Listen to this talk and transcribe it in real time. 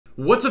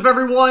What's up,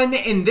 everyone?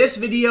 In this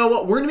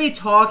video, we're going to be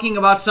talking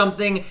about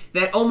something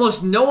that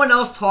almost no one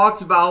else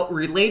talks about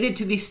related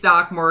to the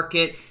stock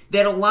market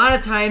that a lot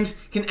of times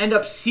can end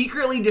up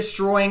secretly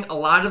destroying a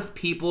lot of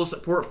people's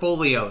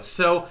portfolios.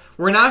 So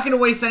we're not going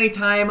to waste any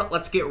time.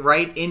 Let's get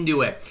right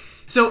into it.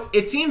 So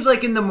it seems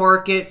like in the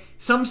market,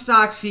 some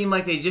stocks seem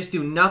like they just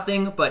do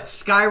nothing but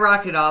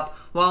skyrocket up,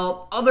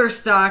 while other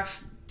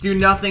stocks do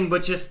nothing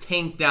but just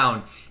tank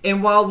down.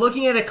 And while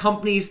looking at a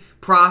company's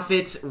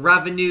profits,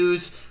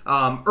 revenues,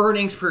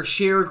 earnings per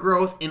share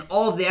growth, and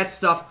all of that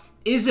stuff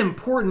is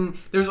important,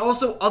 there's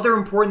also other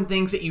important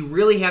things that you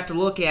really have to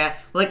look at,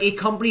 like a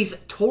company's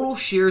total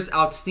shares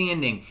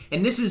outstanding.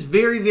 And this is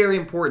very, very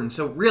important.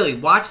 So really,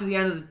 watch to the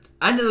end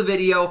of the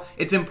video.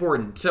 It's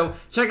important. So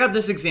check out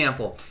this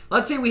example.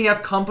 Let's say we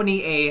have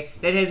company A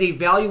that has a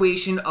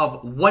valuation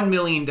of $1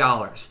 million.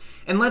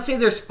 And let's say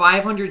there's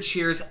 500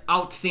 shares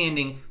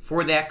outstanding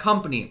for that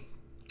company.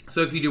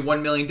 So if you do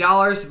 $1 million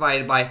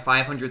divided by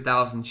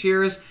 500,000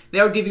 shares,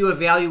 that would give you a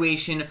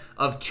valuation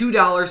of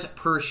 $2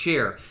 per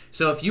share.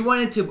 So if you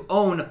wanted to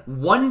own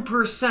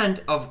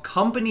 1% of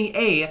company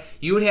A,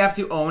 you would have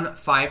to own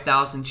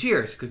 5,000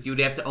 shares because you would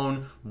have to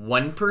own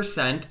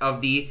 1%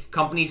 of the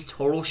company's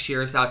total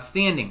shares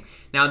outstanding.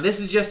 Now, this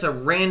is just a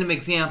random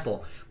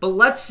example, but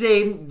let's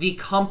say the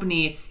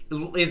company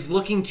is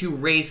looking to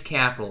raise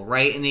capital,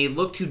 right? And they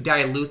look to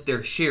dilute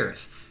their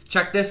shares.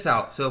 Check this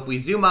out. So if we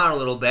zoom out a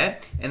little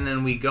bit and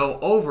then we go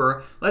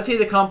over, let's say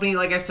the company,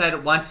 like I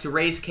said, wants to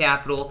raise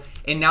capital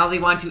and now they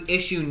want to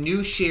issue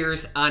new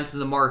shares onto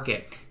the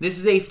market. This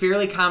is a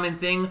fairly common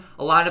thing.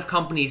 A lot of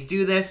companies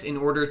do this in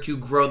order to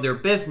grow their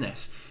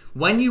business.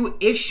 When you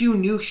issue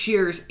new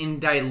shares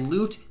and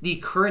dilute the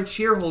current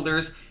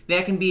shareholders,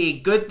 that can be a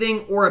good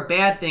thing or a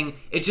bad thing.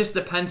 It just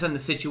depends on the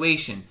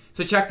situation.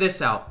 So check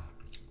this out.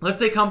 Let's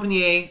say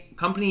Company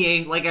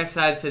A, like I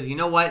said, says, you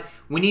know what,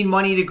 we need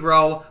money to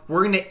grow.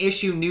 We're going to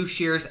issue new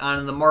shares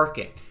onto the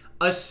market.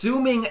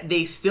 Assuming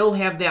they still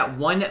have that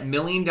 $1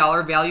 million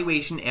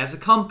valuation as a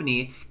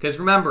company, because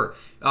remember,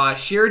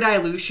 share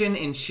dilution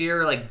and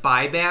share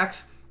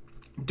buybacks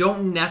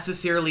don't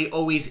necessarily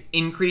always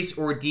increase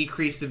or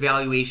decrease the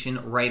valuation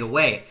right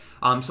away.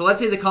 So let's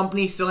say the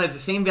company still has the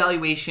same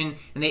valuation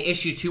and they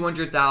issue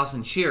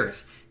 200,000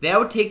 shares. That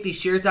would take the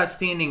shares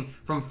outstanding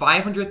from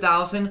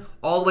 500,000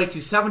 all the way to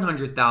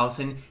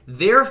 700,000,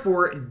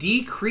 therefore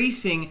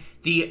decreasing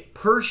the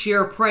per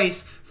share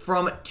price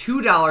from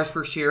 $2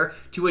 per share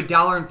to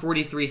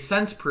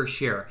 $1.43 per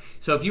share.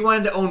 So if you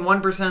wanted to own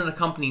 1% of the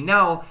company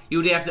now, you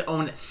would have to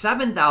own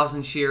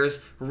 7,000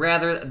 shares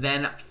rather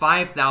than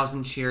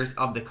 5,000 shares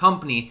of the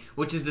company,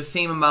 which is the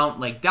same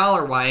amount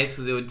dollar-wise,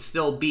 because it would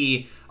still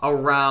be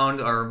around,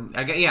 or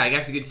I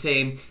guess you could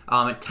say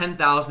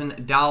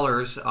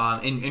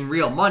 $10,000 in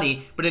real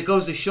money, but it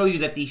goes to show you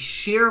that the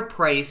share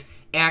price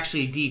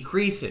actually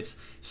decreases.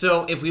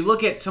 So if we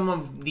look at some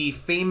of the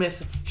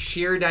famous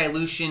share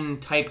dilution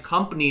type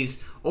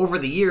companies over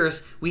the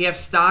years, we have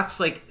stocks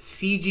like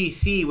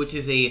CGC, which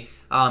is a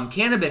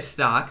cannabis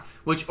stock,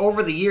 which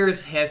over the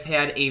years has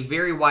had a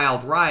very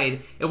wild ride.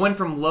 It went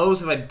from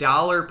lows of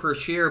 $1 per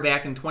share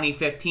back in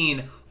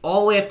 2015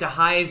 all the way up to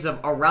highs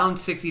of around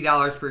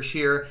 $60 per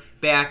share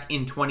back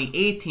in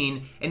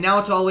 2018, and now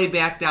it's all the way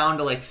back down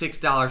to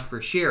 $6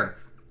 per share.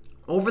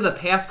 Over the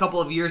past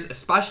couple of years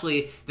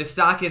especially, the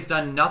stock has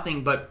done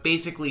nothing but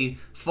basically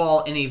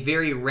fall in a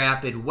very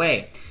rapid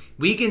way.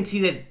 We can see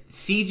that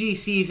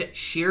CGC's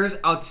shares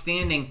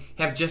outstanding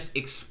have just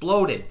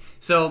exploded.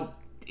 So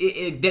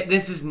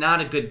this is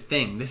not a good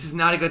thing. This is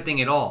not a good thing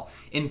at all.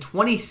 In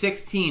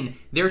 2016,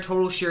 their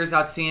total shares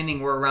outstanding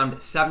were around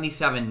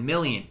 77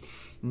 million.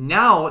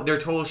 Now their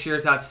total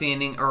shares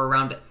outstanding are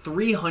around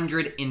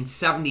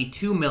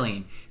 372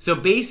 million. So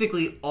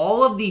basically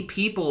all of the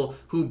people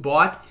who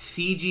bought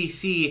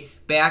CGC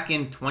back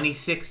in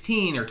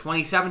 2016 or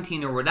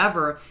 2017 or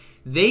whatever,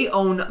 they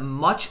own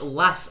much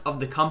less of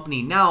the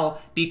company now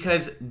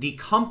because the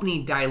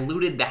company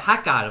diluted the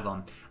heck out of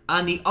them.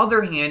 On the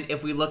other hand,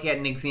 if we look at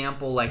an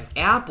example like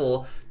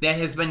Apple that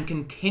has been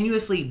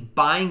continuously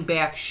buying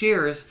back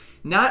shares,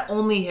 not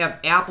only have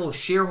Apple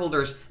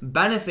shareholders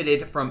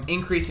benefited from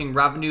increasing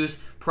revenues,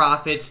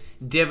 profits,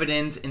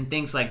 dividends, and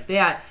things like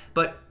that,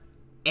 but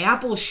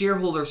Apple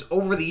shareholders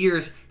over the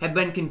years have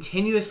been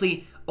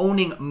continuously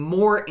owning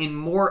more and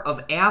more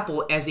of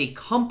Apple as a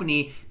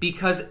company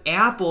because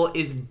Apple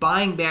is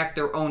buying back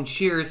their own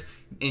shares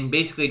and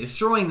basically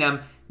destroying them,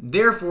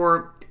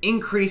 therefore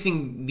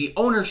increasing the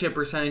ownership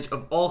percentage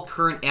of all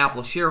current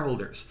Apple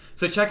shareholders.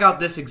 So check out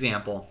this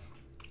example.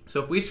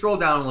 So if we scroll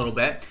down a little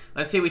bit,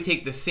 let's say we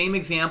take the same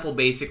example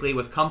basically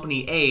with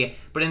company A,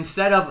 but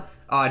instead of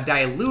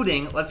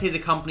diluting, let's say the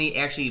company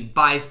actually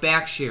buys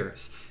back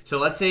shares. So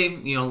let's say,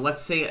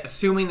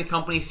 assuming the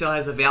company still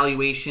has a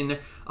valuation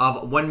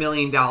of $1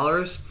 million,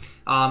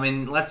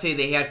 and let's say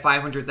they had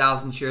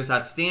 500,000 shares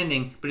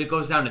outstanding, but it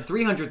goes down to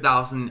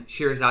 300,000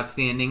 shares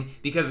outstanding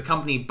because the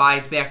company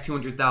buys back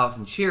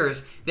 200,000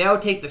 shares, that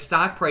would take the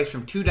stock price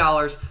from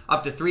 $2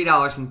 up to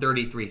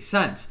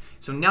 $3.33.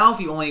 So now if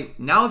you wanted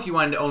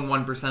to own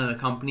 1% of the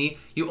company,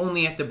 you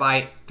only have to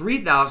buy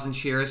 3,000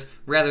 shares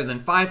rather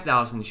than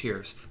 5,000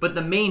 shares. But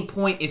the main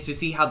point is to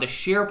see how the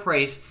share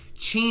price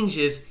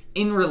changes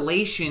in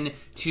relation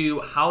to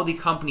how the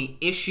company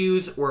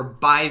issues or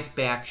buys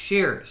back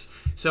shares.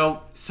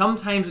 So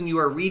sometimes when you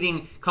are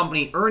reading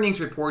company earnings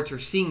reports or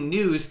seeing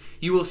news,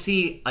 you will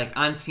see, like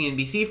on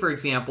CNBC, for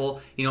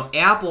example,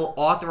 Apple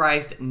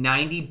authorized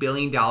 $90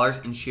 billion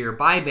in share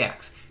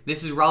buybacks.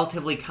 This is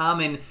relatively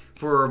common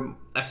for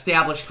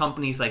established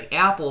companies like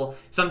Apple.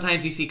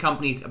 Sometimes you see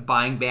companies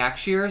buying back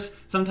shares.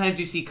 Sometimes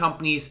you see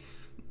companies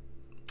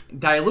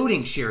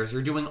diluting shares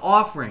or doing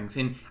offerings.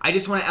 And I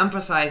just want to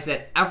emphasize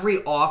that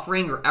every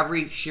offering or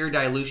every share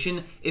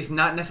dilution is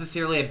not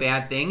necessarily a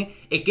bad thing.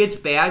 It gets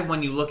bad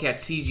when you look at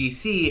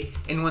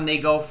CGC and when they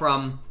go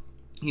from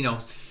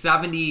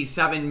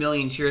 77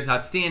 million shares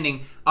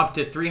outstanding up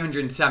to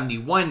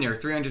 371 or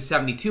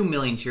 372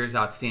 million shares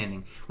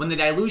outstanding. When the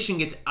dilution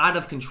gets out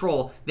of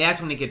control,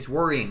 that's when it gets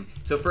worrying.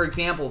 So for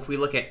example, if we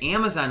look at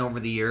Amazon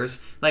over the years,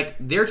 like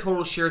their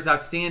total shares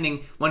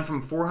outstanding went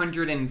from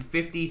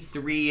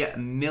 453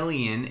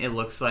 million, it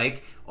looks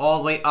like, all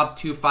the way up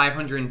to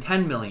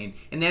 510 million.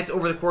 And that's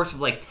over the course of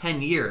like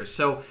 10 years.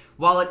 So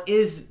while it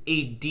is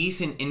a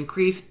decent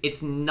increase,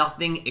 it's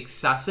nothing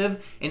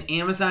excessive. And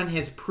Amazon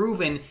has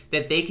proven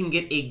that they can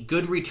get a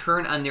good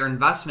return on their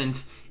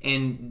investments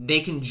and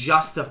they can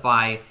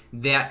justify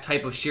that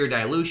type of share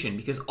dilution.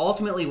 Because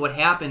ultimately what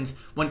happens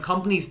when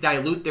companies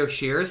dilute their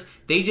shares,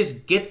 they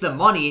just get the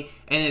money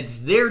and it's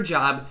their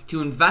job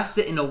to invest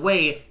it in a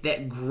way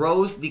that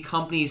grows the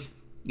company's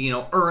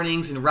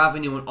earnings and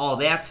revenue and all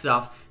that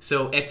stuff.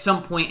 So at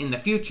some point in the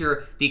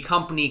future, the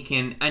company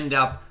can end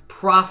up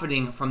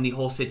profiting from the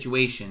whole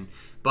situation.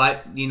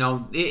 But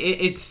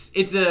it's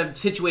a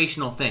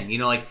situational thing.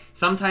 Like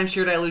sometimes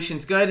share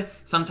dilution's good,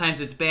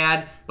 sometimes it's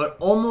bad, but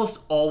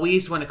almost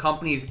always when a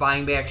company is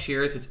buying back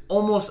shares, it's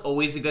almost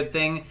always a good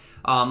thing.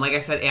 Like I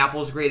said,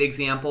 Apple's a great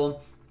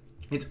example.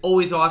 It's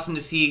always awesome to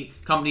see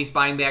companies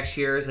buying back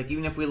shares. Like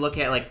even if we look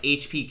at like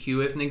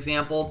HPQ as an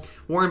example,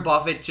 Warren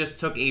Buffett just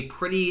took a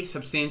pretty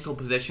substantial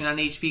position on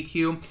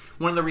HPQ.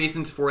 One of the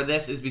reasons for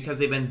this is because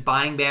they've been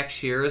buying back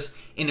shares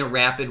in a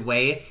rapid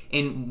way.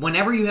 And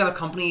whenever you have a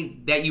company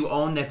that you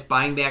own that's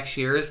buying back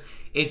shares,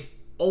 it's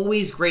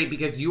always great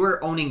because you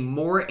are owning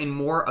more and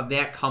more of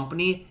that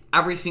company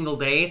every single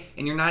day,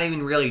 and you're not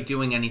even really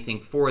doing anything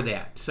for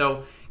that.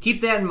 So keep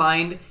that in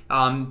mind.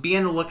 Be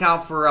on the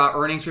lookout for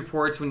earnings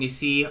reports when you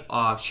see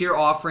share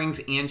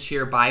offerings and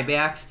share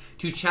buybacks.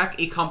 To check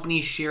a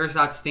company's shares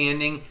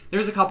outstanding,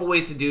 there's a couple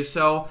ways to do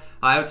so.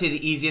 I would say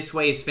the easiest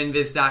way is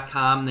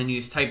finviz.com, and then you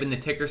just type in the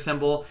ticker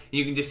symbol.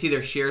 You can just see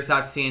their shares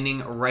outstanding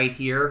right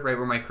here, right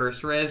where my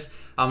cursor is.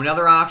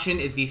 Another option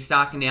is the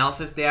stock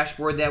analysis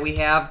dashboard that we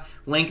have.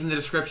 Link in the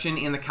description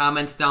and the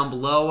comments down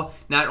below.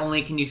 Not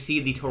only can you see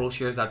the total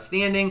shares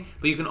outstanding,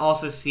 but you can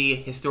also see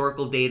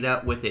historical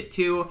data with it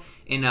too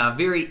in a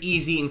very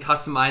easy and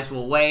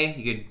customizable way.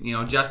 You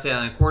could adjust it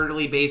on a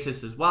quarterly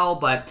basis as well.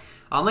 But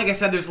like I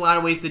said, there's a lot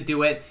of ways to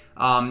do it.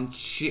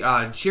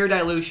 Share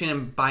dilution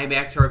and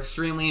buybacks are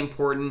extremely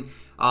important.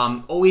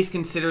 Always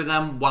consider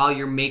them while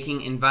you're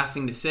making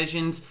investing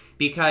decisions,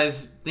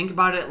 because think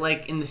about it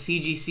like in the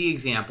CGC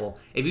example.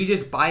 If you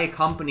just buy a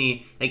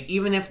company, like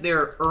even if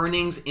their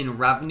earnings and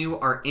revenue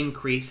are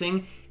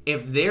increasing,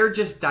 if they're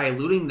just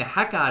diluting the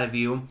heck out of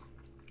you,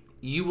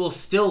 you will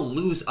still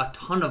lose a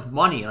ton of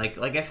money.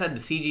 Like I said, the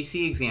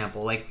CGC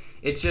example, like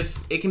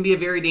it can be a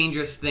very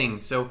dangerous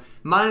thing. So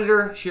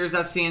monitor shares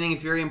outstanding.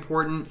 It's very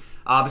important.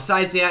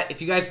 Besides that,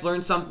 if you guys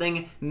learned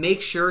something,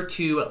 make sure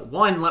to,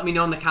 one, let me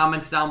know in the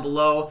comments down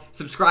below.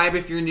 Subscribe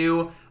if you're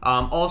new.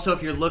 Also,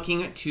 if you're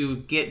looking to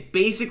get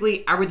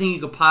basically everything you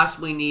could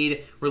possibly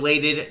need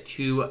related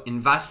to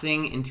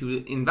investing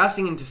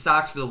into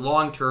stocks for the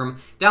long term,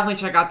 definitely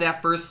check out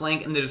that first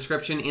link in the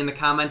description and the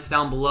comments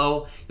down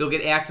below. You'll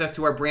get access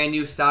to our brand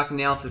new stock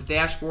analysis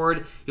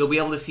dashboard. You'll be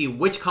able to see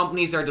which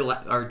companies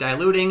are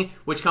diluting,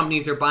 which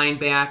companies are buying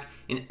back,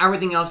 and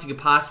everything else you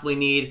could possibly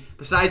need.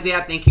 Besides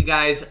that, thank you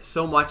guys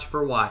so much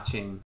for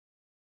watching.